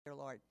dear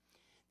Lord,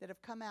 that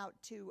have come out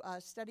to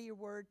study your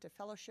word, to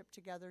fellowship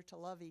together, to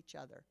love each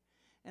other.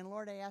 And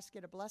Lord, I ask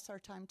you to bless our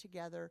time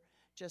together.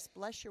 Just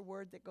bless your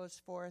word that goes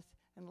forth,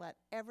 and let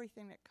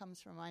everything that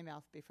comes from my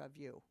mouth be of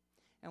you.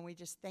 And we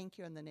just thank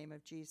you in the name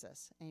of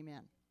Jesus.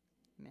 Amen.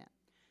 Amen.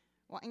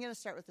 Well, I'm going to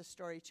start with a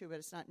story too, but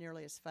it's not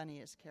nearly as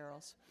funny as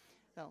Carol's.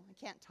 So I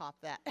can't top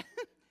that.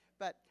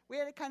 But we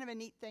had a kind of a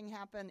neat thing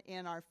happen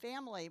in our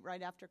family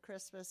right after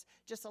Christmas.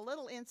 Just a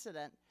little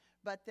incident,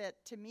 but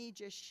that to me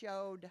just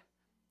showed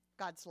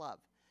God's love.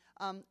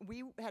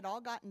 We had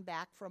all gotten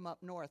back from up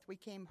north.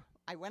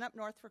 I went up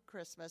north for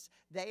Christmas.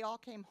 They all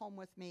came home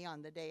with me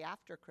on the day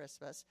after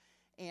Christmas.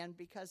 And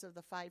because of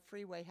the 5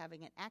 freeway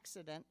having an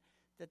accident,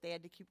 that they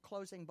had to keep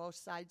closing both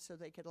sides so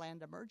they could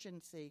land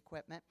emergency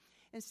equipment,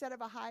 instead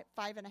of a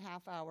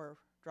 5.5-hour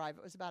drive,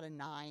 it was about a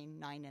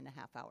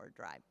 9.5-hour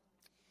drive.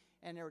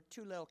 And there were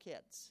 2 little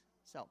kids.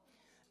 So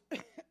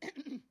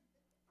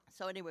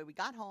anyway, we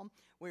got home.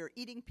 We were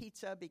eating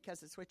pizza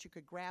because it's what you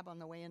could grab on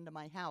the way into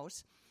my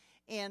house.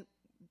 And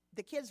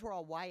the kids were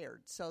all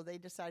wired, so we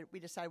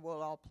decided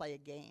we'll all play a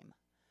game.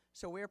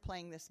 So we were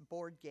playing this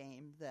board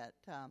game that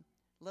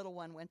little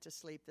one went to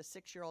sleep. The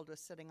 6-year-old was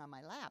sitting on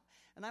my lap.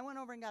 And I went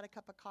over and got a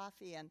cup of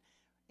coffee,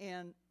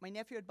 and my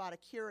nephew had bought a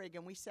Keurig,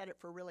 and we set it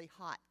for really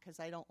hot because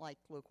I don't like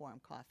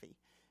lukewarm coffee.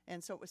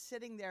 And so it was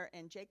sitting there,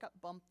 and Jacob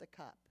bumped the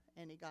cup,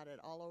 and he got it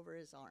all over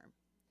his arm.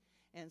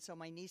 And so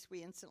my niece,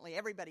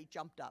 everybody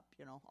jumped up,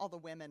 all the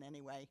women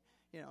anyway.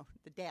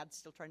 The dad's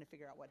still trying to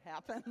figure out what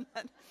happened.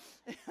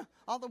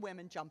 All the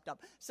women jumped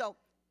up. So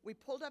we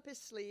pulled up his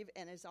sleeve,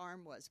 and his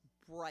arm was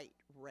bright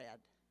red.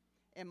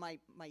 And my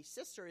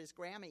sister, his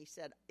Grammy,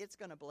 said, it's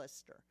going to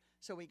blister.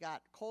 So we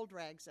got cold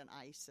rags and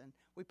ice, and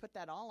we put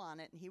that all on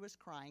it, and he was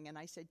crying. And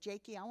I said,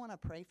 Jakey, I want to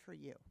pray for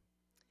you.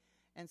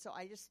 And so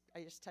I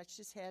just touched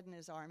his head and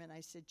his arm, and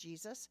I said,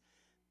 Jesus,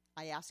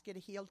 I ask you to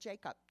heal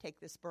Jacob. Take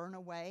this burn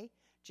away.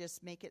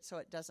 Just make it so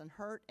it doesn't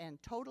hurt, and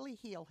totally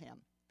heal him.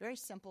 Very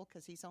simple,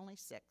 because he's only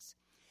 6.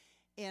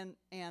 And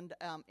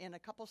in a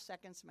couple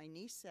seconds, my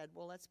niece said,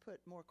 well, let's put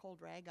more cold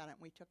rag on it.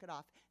 And we took it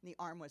off, and the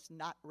arm was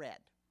not red.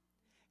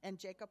 And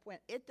Jacob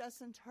went, it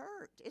doesn't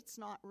hurt. It's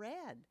not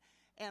red.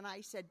 And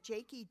I said,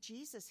 Jakey,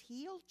 Jesus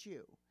healed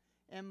you.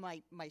 And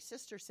my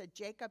sister said,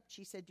 Jacob,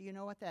 she said, do you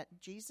know what that?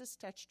 Jesus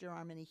touched your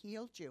arm and he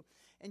healed you.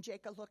 And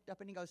Jacob looked up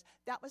and he goes,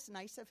 that was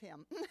nice of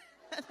him.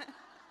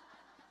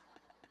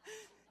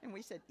 And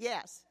we said,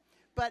 yes.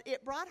 But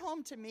it brought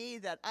home to me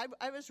that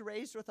I was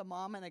raised with a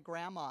mom and a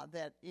grandma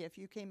that if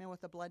you came in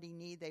with a bloody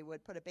knee, they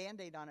would put a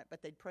Band-Aid on it,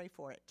 but they'd pray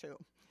for it too.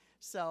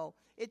 So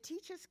it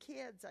teaches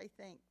kids, I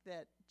think,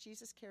 that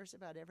Jesus cares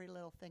about every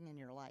little thing in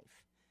your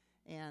life.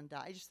 And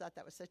I just thought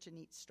that was such a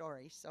neat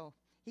story. So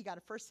he got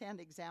a firsthand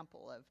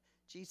example of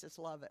Jesus'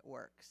 love at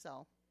work.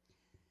 So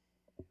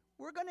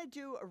we're going to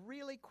do a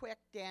really quick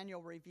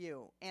Daniel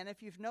review. And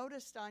if you've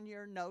noticed on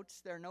your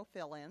notes, there are no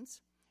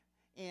fill-ins.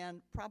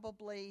 And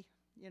probably,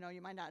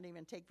 you might not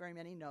even take very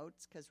many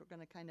notes because we're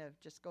going to kind of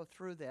just go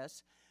through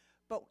this.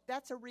 But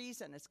that's a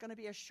reason. It's going to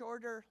be a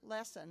shorter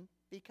lesson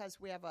because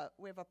we have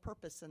a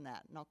purpose in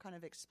that. And I'll kind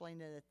of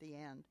explain it at the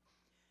end.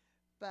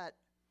 But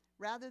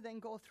rather than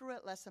go through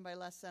it lesson by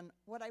lesson,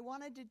 what I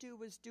wanted to do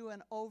was do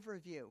an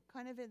overview,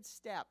 kind of in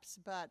steps,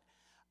 but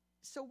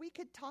so we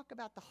could talk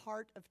about the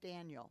heart of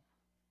Daniel,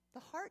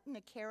 the heart and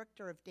the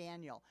character of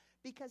Daniel,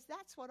 because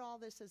that's what all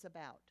this is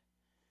about.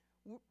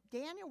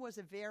 Daniel was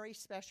a very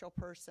special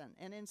person,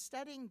 and in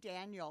studying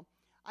Daniel,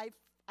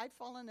 I've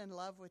fallen in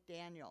love with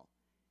Daniel.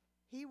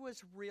 He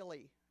was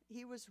really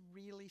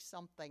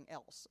something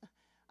else.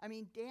 I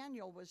mean,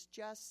 Daniel was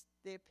just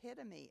the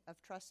epitome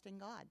of trusting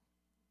God.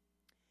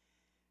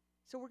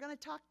 So we're going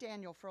to talk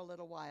Daniel for a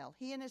little while.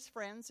 He and his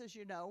friends, as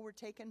you know, were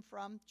taken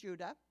from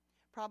Judah,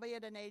 probably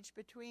at an age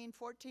between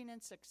 14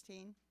 and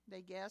 16,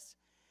 they guess,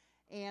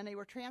 and they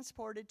were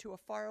transported to a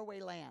faraway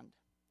land.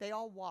 They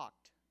all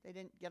walked. They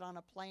didn't get on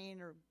a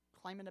plane or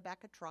climb in the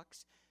back of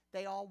trucks.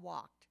 They all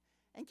walked.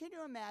 And can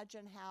you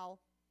imagine how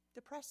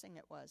depressing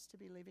it was to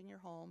be leaving your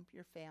home,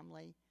 your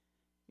family,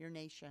 your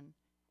nation,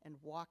 and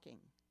walking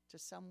to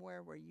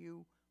somewhere where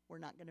you were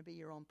not going to be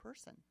your own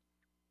person?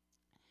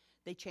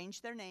 They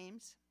changed their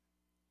names.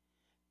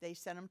 They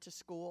sent them to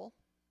school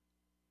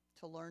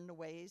to learn the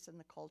ways and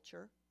the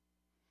culture.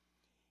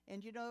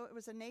 And it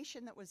was a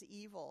nation that was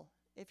evil.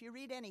 If you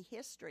read any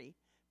history,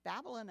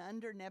 Babylon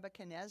under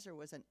Nebuchadnezzar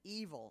was an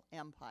evil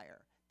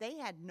empire. They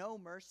had no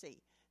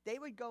mercy. They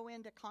would go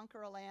in to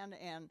conquer a land,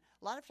 and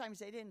a lot of times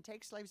they didn't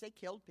take slaves, they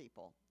killed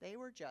people. They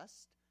were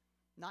just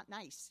not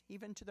nice,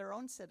 even to their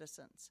own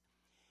citizens.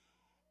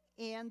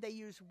 And they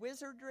used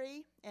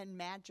wizardry and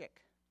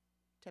magic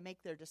to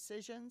make their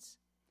decisions,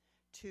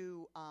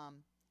 to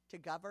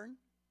govern.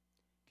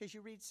 Because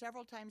you read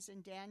several times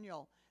in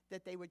Daniel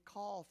that they would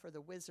call for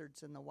the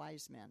wizards and the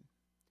wise men.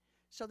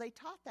 So they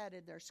taught that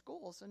in their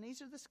schools, and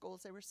these are the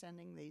schools they were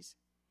sending these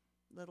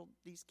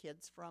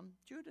kids from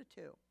Judah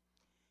to.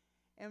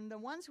 And the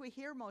ones we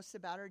hear most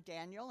about are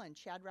Daniel and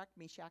Shadrach,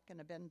 Meshach,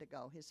 and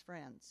Abednego, his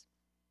friends.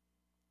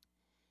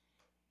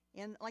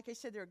 And like I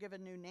said, they were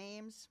given new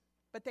names,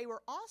 but they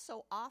were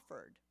also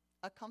offered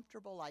a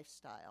comfortable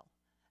lifestyle,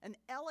 an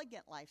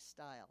elegant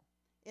lifestyle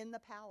in the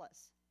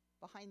palace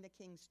behind the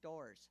king's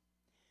doors.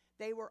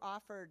 They were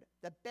offered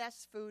the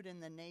best food in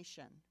the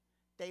nation.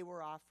 They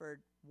were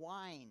offered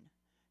wine.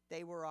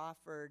 They were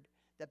offered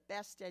the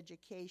best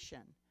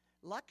education,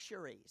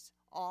 luxuries.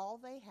 All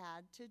they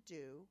had to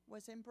do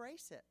was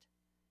embrace it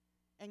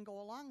and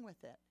go along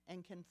with it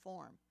and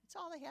conform. That's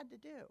all they had to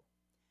do.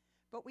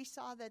 But we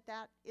saw that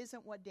that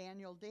isn't what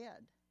Daniel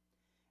did.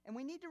 And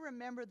we need to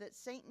remember that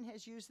Satan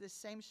has used this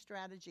same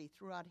strategy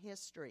throughout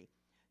history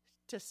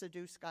to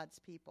seduce God's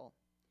people.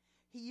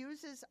 He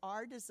uses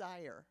our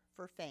desire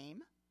for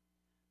fame,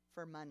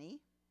 for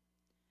money,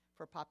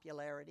 for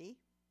popularity,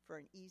 for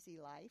an easy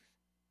life,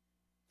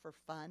 for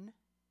fun.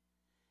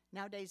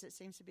 Nowadays, it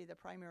seems to be the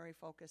primary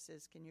focus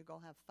is, can you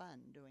go have fun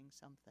doing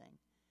something?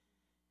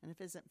 And if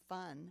it isn't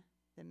fun,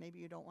 then maybe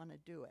you don't want to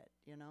do it,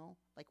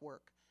 like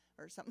work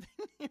or something.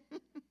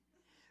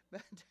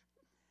 But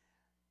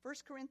 1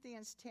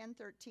 Corinthians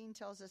 10:13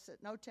 tells us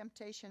that no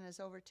temptation has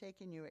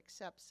overtaken you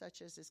except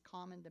such as is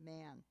common to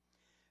man.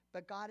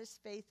 But God is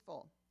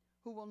faithful,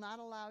 who will not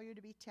allow you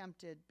to be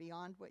tempted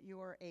beyond what you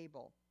are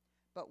able,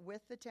 but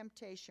with the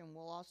temptation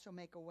will also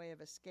make a way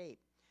of escape,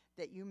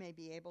 that you may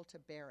be able to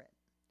bear it.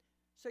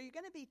 So you're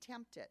going to be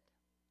tempted.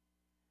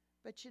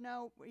 But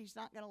he's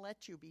not going to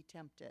let you be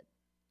tempted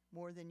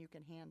more than you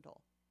can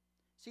handle.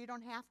 So you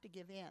don't have to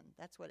give in.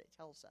 That's what it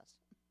tells us.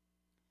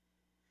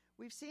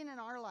 We've seen in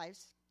our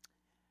lives,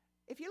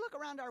 if you look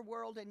around our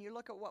world and you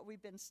look at what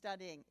we've been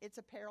studying, it's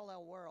a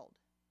parallel world.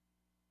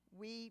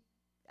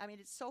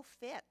 It so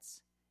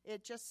fits.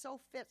 It just so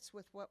fits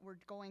with what we're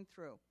going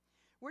through.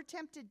 We're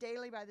tempted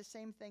daily by the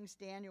same things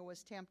Daniel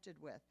was tempted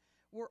with.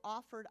 We're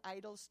offered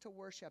idols to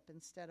worship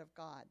instead of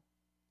God.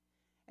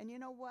 And you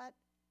know what?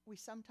 We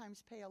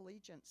sometimes pay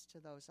allegiance to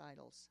those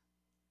idols,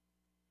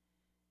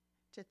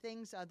 to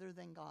things other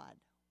than God.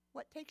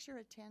 What takes your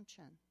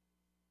attention?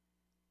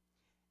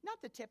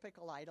 Not the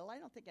typical idol. I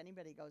don't think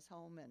anybody goes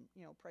home and,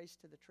 prays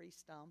to the tree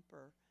stump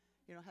or,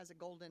 has a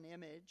golden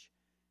image.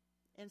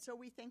 And so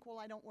we think, well,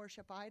 I don't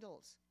worship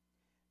idols.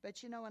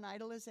 But, an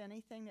idol is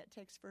anything that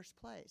takes first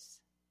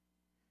place.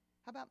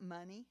 How about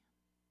money,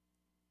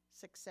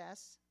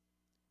 success,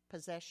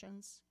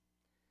 possessions?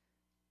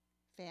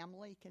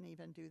 Family can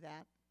even do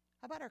that.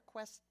 How about our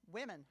quest,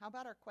 women? How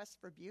about our quest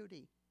for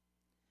beauty?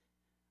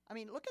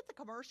 Look at the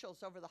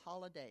commercials over the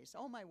holidays.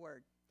 Oh, my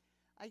word.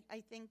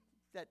 I think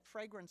that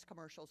fragrance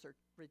commercials are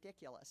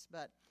ridiculous.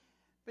 But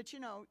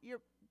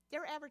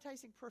they're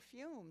advertising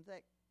perfume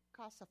that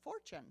costs a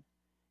fortune.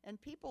 And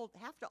people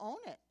have to own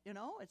it,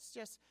 It's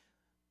just,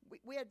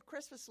 we had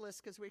Christmas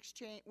lists because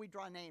we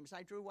draw names.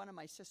 I drew one of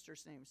my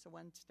sister's names, the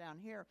one's down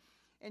here.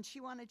 And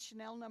she wanted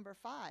Chanel No.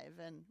 5,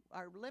 and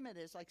our limit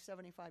is like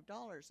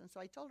 $75. And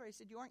so I told her, I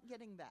said, you aren't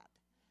getting that.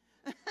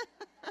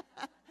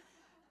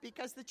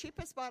 Because the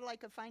cheapest bottle I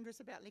could find was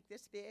about like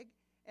this big,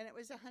 and it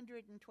was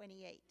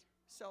 $128.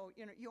 So,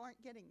 you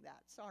aren't getting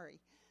that.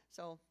 Sorry.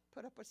 So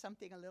put up with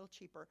something a little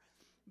cheaper.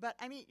 But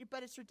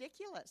it's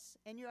ridiculous.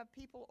 And you have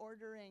people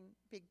ordering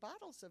big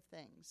bottles of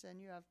things,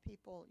 and you have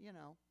people,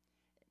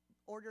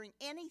 ordering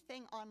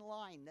anything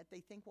online that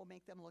they think will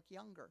make them look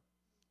younger.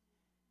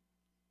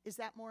 Is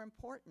that more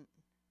important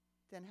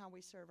than how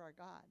we serve our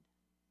God?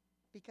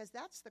 Because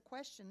that's the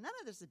question. None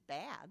of this is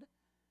bad,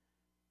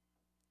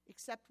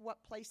 except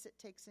what place it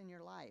takes in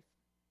your life.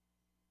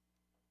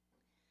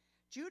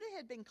 Judah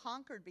had been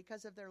conquered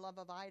because of their love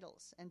of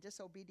idols and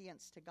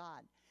disobedience to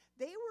God.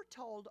 They were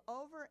told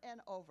over and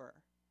over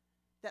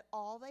that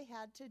all they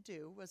had to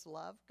do was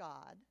love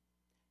God,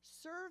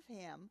 serve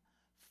Him,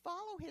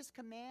 follow His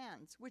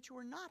commands, which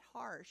were not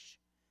harsh,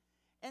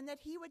 and that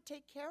He would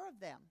take care of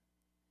them.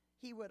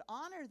 He would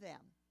honor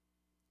them.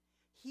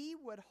 He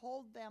would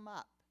hold them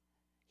up.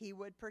 He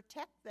would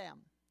protect them.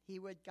 He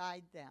would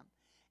guide them.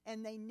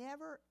 And they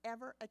never,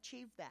 ever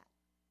achieved that.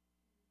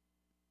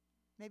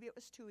 Maybe it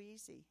was too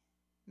easy.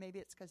 Maybe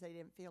it's because they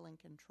didn't feel in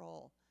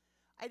control.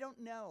 I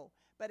don't know.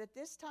 But at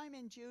this time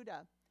in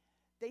Judah,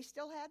 they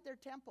still had their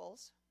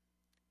temples.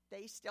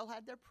 They still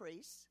had their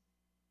priests.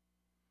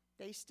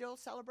 They still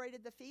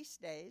celebrated the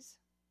feast days.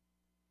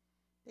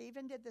 They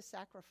even did the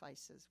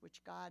sacrifices,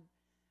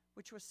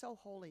 which was so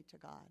holy to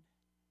God.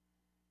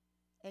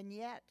 And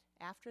yet,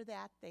 after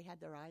that, they had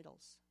their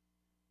idols,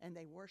 and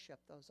they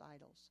worshiped those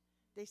idols.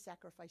 They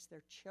sacrificed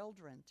their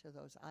children to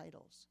those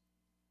idols.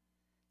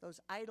 Those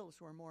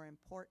idols were more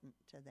important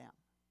to them.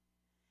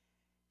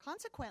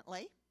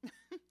 Consequently,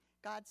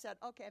 God said,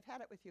 okay, I've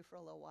had it with you for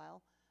a little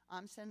while.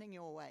 I'm sending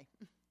you away.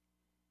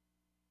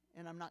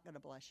 And I'm not going to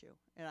bless you.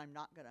 And I'm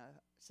not going to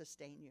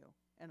sustain you.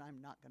 And I'm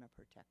not going to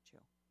protect you.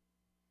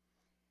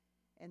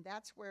 And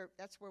that's where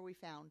we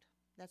found.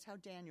 That's how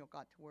Daniel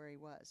got to where he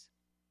was.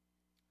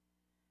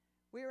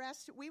 We were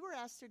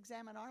asked to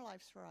examine our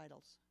lives for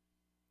idols.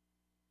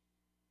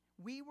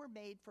 We were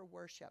made for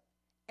worship.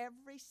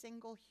 Every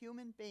single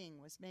human being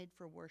was made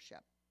for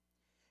worship.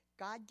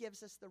 God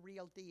gives us the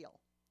real deal.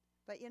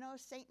 But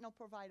Satan will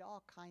provide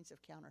all kinds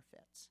of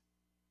counterfeits.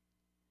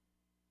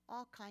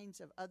 All kinds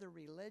of other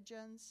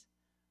religions,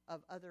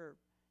 of other,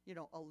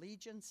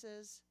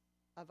 allegiances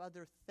of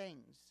other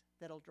things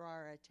that'll draw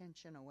our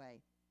attention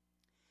away.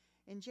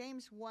 In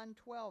James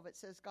 1:12, it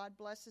says, God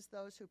blesses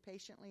those who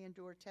patiently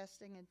endure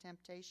testing and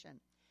temptation.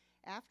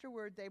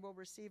 Afterward, they will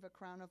receive a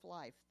crown of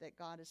life that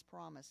God has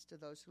promised to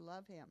those who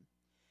love him.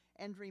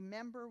 And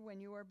remember,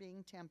 when you are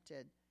being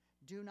tempted,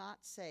 do not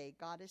say,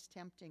 God is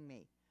tempting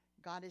me.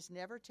 God is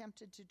never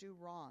tempted to do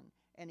wrong,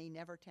 and he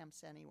never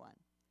tempts anyone.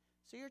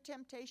 So your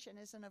temptation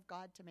isn't of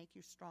God to make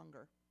you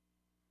stronger.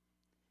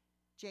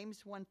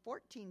 James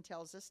 1:14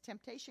 tells us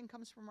temptation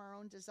comes from our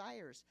own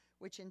desires,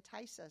 which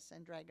entice us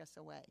and drag us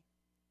away.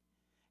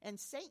 And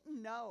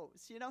Satan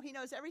knows, he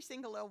knows every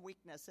single little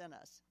weakness in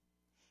us.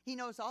 He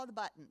knows all the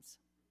buttons,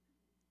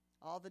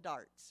 all the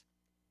darts.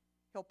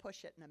 He'll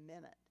push it in a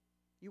minute.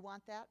 You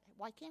want that?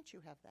 Why can't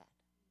you have that?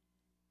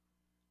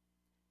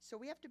 So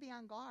we have to be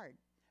on guard.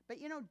 But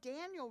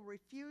Daniel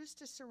refused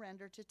to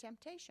surrender to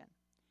temptation.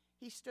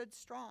 He stood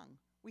strong.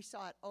 We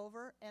saw it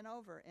over and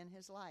over in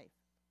his life.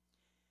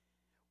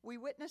 We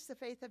witnessed the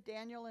faith of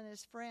Daniel and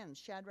his friends,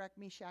 Shadrach,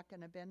 Meshach,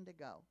 and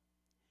Abednego.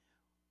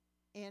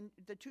 And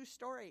the two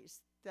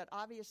stories that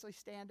obviously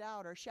stand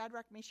out are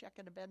Shadrach, Meshach,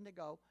 and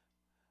Abednego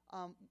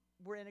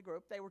were in a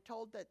group. They were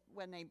told that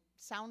when the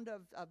sound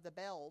of the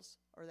bells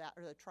or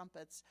the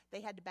trumpets,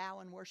 they had to bow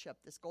and worship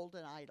this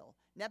golden idol.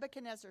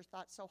 Nebuchadnezzar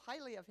thought so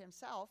highly of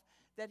himself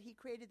that he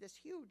created this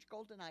huge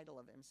golden idol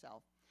of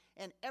himself.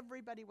 And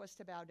everybody was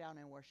to bow down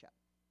and worship.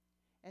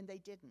 And they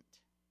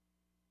didn't.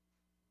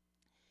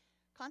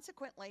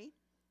 Consequently,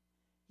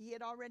 he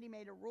had already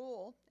made a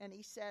rule, and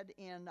he said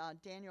in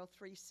Daniel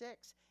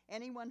 3:6,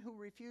 anyone who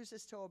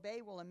refuses to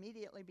obey will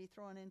immediately be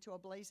thrown into a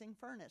blazing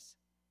furnace.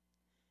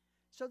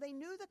 So they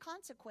knew the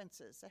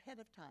consequences ahead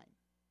of time.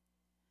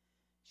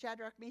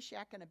 Shadrach,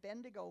 Meshach, and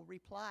Abednego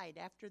replied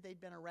after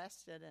they'd been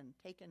arrested and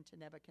taken to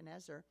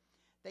Nebuchadnezzar.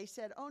 They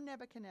said, "O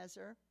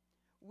Nebuchadnezzar,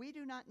 we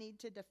do not need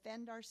to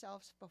defend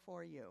ourselves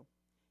before you.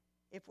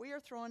 If we are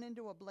thrown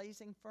into a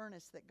blazing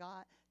furnace, the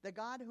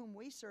God whom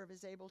we serve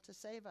is able to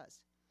save us.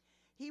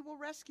 He will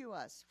rescue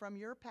us from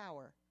your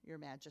power, your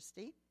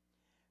majesty.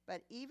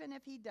 But even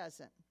if he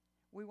doesn't,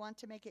 we want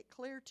to make it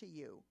clear to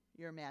you,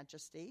 your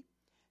majesty,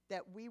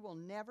 that we will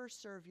never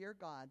serve your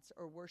gods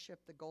or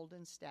worship the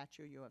golden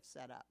statue you have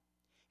set up."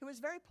 He was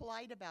very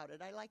polite about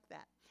it. I like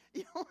that.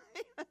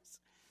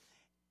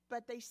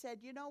 But they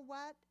said, you know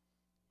what?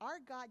 Our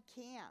God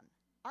can.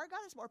 Our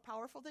God is more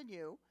powerful than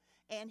you,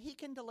 and he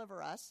can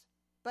deliver us.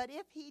 But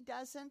if he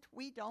doesn't,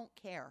 we don't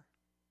care,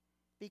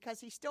 because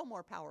he's still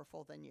more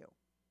powerful than you.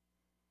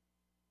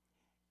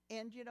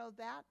 And,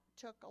 that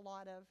took a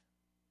lot of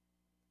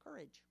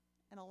courage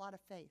and a lot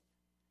of faith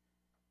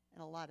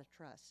and a lot of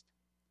trust.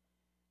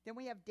 Then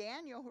we have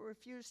Daniel, who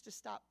refused to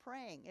stop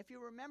praying. If you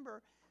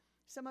remember,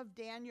 some of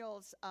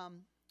Daniel's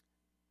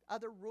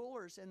other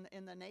rulers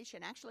in the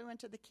nation actually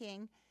went to the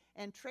king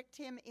and tricked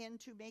him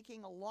into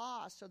making a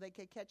law so they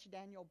could catch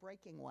Daniel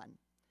breaking one.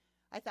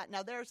 I thought,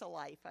 now there's a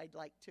life I'd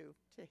like to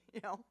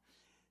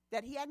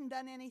that he hadn't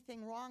done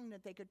anything wrong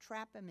that they could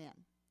trap him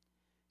in.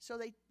 So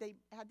they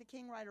had the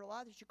king write a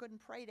law that you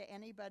couldn't pray to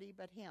anybody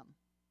but him.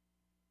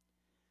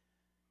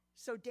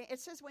 So it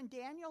says when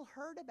Daniel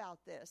heard about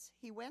this,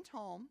 he went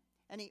home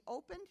and he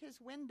opened his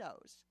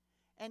windows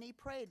and he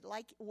prayed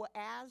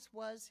as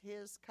was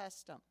his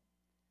custom.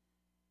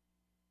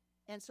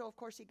 And so, of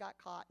course, he got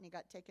caught and he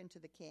got taken to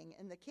the king.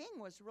 And the king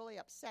was really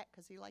upset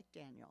because he liked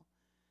Daniel.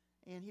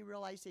 And he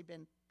realized he'd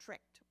been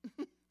tricked.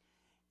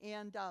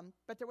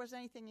 But there wasn't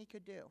anything he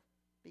could do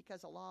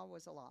because a law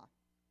was a law.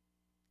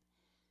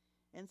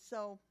 And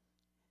so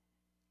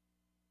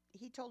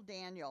he told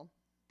Daniel,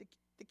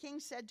 the king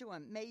said to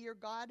him, "May your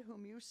God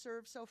whom you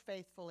serve so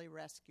faithfully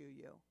rescue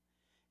you."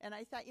 And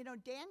I thought,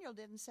 Daniel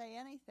didn't say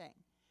anything.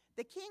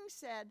 The king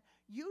said,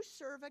 "You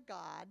serve a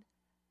God,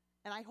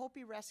 and I hope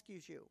he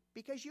rescues you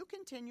because you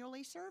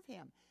continually serve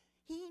him."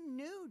 He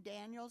knew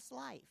Daniel's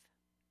life.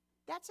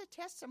 That's a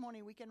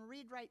testimony we can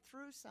read right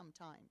through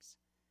sometimes.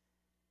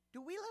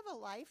 Do we live a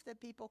life that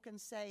people can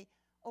say,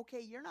 okay,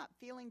 you're not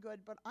feeling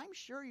good, but I'm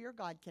sure your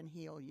God can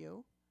heal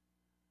you.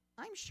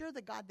 I'm sure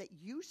the God that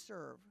you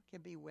serve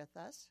can be with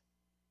us.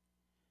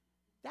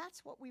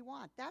 That's what we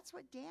want. That's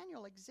what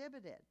Daniel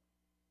exhibited.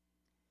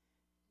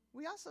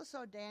 We also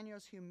saw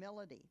Daniel's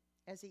humility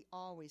as he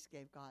always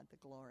gave God the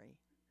glory.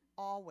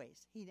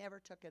 Always. He never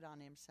took it on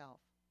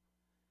himself.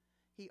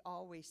 He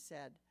always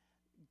said,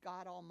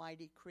 God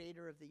Almighty,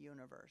 creator of the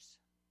universe,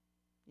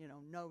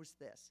 knows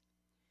this.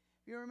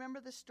 If you remember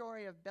the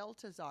story of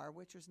Belteshazzar,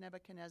 which was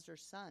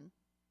Nebuchadnezzar's son,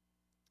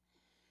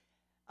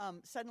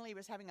 suddenly he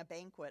was having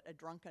a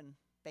drunken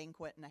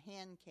banquet, and a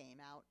hand came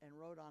out and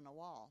wrote on a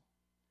wall.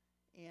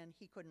 And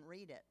he couldn't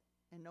read it,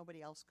 and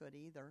nobody else could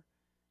either.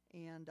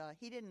 And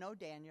he didn't know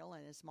Daniel,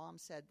 and his mom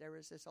said there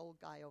was this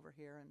old guy over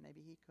here, and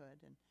maybe he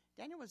could. And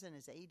Daniel was in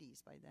his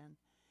 80s by then.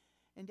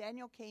 And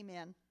Daniel came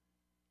in,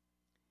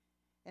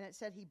 and it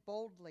said he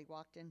boldly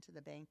walked into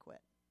the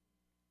banquet.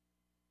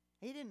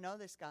 He didn't know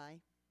this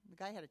guy. The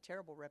guy had a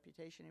terrible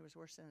reputation. He was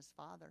worse than his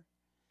father.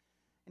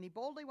 And he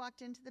boldly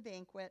walked into the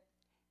banquet,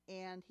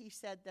 and he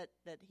said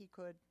that he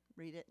could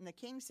read it. And the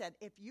king said,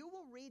 if you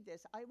will read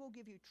this, I will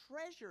give you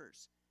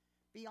treasures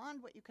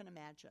beyond what you can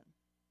imagine.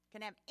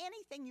 Can have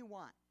anything you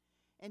want.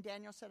 And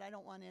Daniel said, I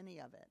don't want any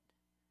of it.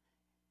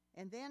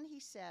 And then he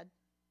said,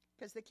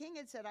 because the king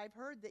had said, I've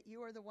heard that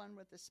you are the one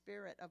with the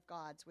spirit of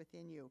God's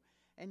within you,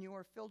 and you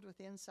are filled with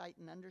insight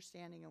and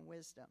understanding and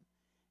wisdom.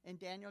 And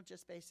Daniel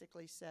just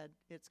basically said,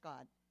 it's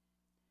God.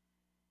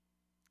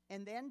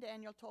 And then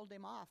Daniel told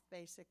him off,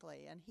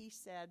 basically. And he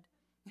said,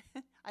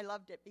 I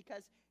loved it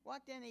because he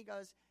walked in and he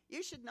goes,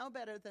 you should know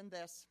better than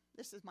this.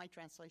 This is my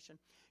translation.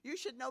 You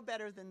should know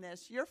better than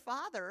this. Your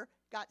father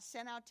got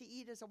sent out to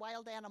eat as a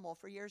wild animal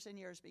for years and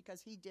years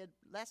because he did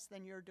less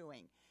than you're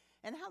doing.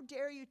 And how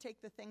dare you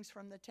take the things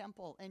from the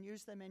temple and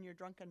use them in your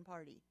drunken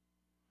party?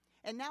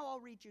 And now I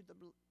will read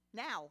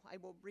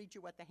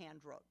you what the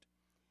hand wrote.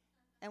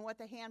 And what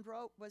the hand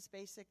wrote was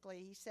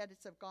basically, he said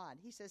it's of God.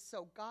 He says,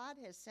 so God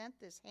has sent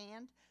this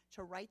hand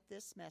to write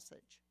this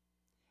message.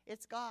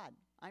 It's God.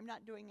 I'm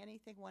not doing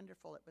anything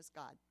wonderful. It was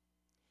God.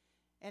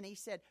 And he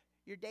said,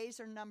 your days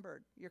are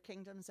numbered. Your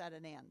kingdom's at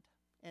an end.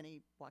 And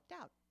he walked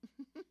out.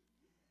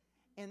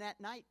 And that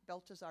night,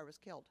 Belteshazzar was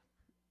killed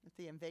at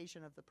the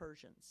invasion of the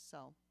Persians.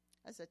 So,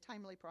 as a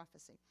timely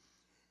prophecy.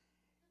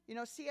 You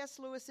know, C.S.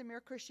 Lewis in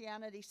Mere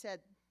Christianity said,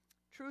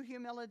 true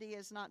humility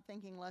is not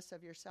thinking less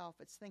of yourself,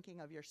 it's thinking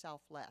of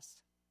yourself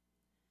less.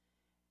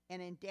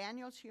 And in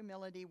Daniel's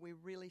humility, we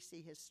really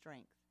see his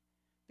strength.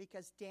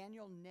 Because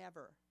Daniel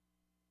never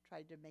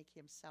tried to make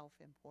himself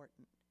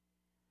important.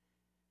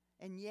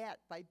 And yet,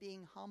 by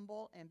being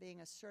humble and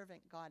being a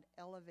servant, God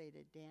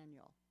elevated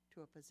Daniel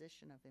to a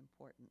position of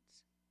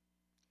importance.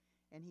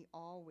 And he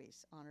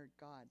always honored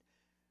God.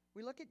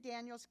 We look at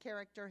Daniel's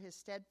character, his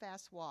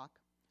steadfast walk,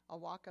 a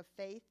walk of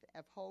faith,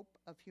 of hope,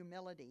 of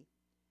humility.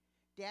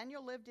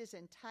 Daniel lived his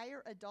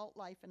entire adult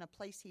life in a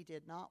place he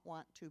did not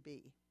want to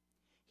be.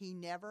 He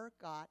never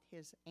got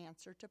his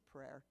answer to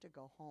prayer to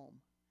go home.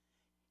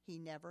 He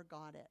never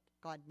got it.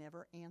 God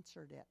never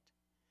answered it.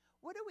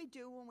 What do we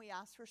do when we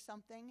ask for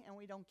something and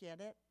we don't get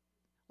it?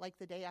 Like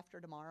the day after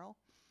tomorrow?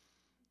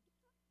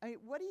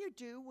 What do you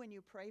do when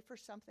you pray for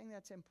something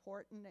that's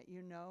important that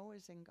you know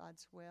is in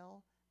God's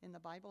will? In the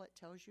Bible, it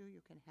tells you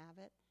you can have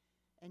it,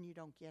 and you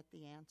don't get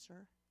the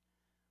answer.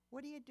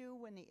 What do you do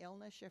when the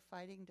illness you're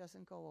fighting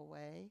doesn't go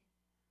away,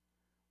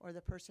 or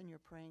the person you're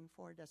praying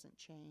for doesn't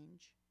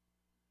change?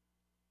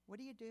 What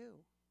do you do?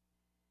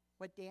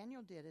 What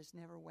Daniel did is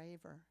never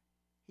waver.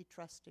 He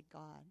trusted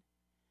God.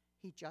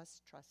 He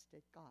just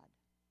trusted God.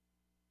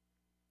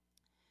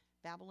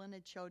 Babylon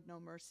had showed no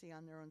mercy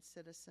on their own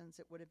citizens.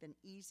 It would have been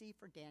easy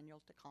for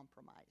Daniel to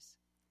compromise.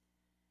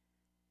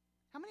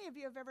 How many of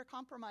you have ever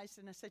compromised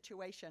in a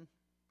situation?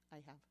 I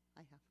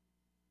have.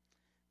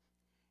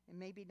 And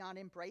maybe not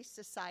embrace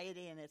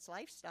society and its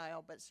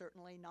lifestyle, but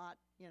certainly not,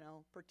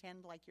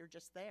 pretend like you're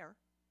just there.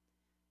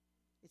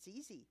 It's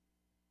easy.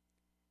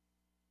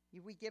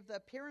 We give the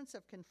appearance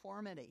of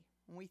conformity,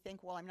 and we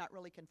think, well, I'm not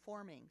really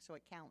conforming, so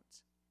it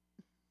counts.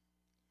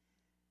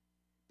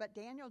 But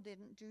Daniel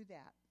didn't do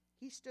that.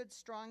 He stood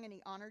strong and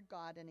he honored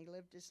God and he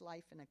lived his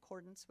life in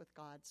accordance with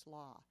God's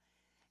law.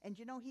 And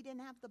he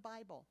didn't have the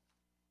Bible.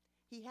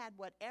 He had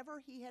whatever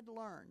he had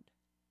learned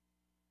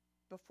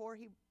before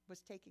he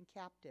was taken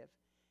captive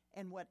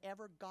and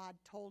whatever God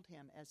told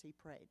him as he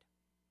prayed.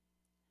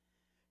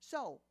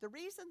 So, the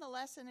reason the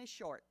lesson is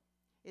short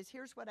is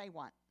here's what I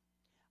want.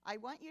 I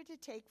want you to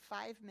take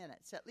 5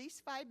 minutes, at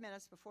least 5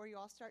 minutes before you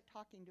all start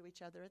talking to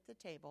each other at the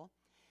table.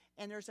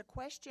 And there's a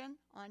question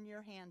on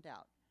your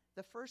handout.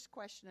 The first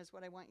question is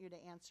what I want you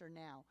to answer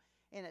now.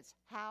 And it's,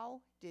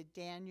 how did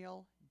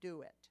Daniel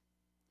do it?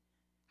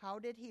 How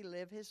did he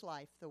live his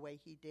life the way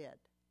he did?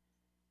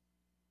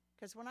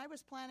 Because when I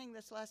was planning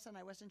this lesson,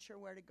 I wasn't sure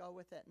where to go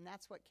with it. And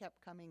that's what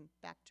kept coming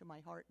back to my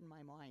heart and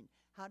my mind.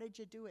 How did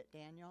you do it,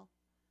 Daniel?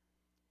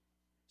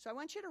 So I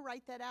want you to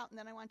write that out, and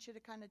then I want you to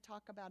kind of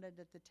talk about it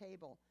at the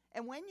table.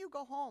 And when you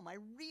go home, I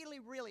really,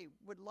 really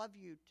would love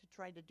you to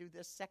try to do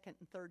this second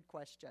and third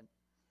question.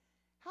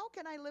 How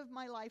can I live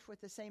my life with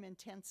the same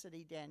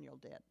intensity Daniel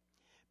did?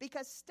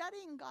 Because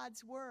studying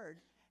God's word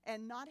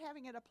and not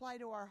having it apply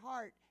to our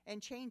heart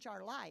and change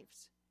our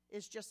lives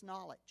is just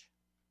knowledge.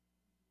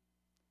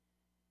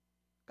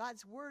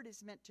 God's word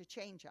is meant to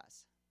change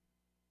us.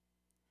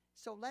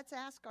 So let's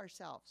ask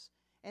ourselves,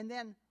 and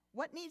then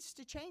what needs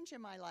to change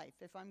in my life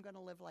if I'm going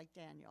to live like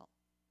Daniel?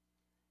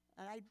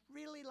 And I'd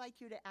really like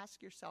you to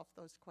ask yourself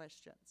those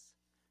questions.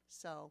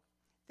 So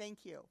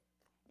thank you.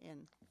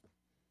 And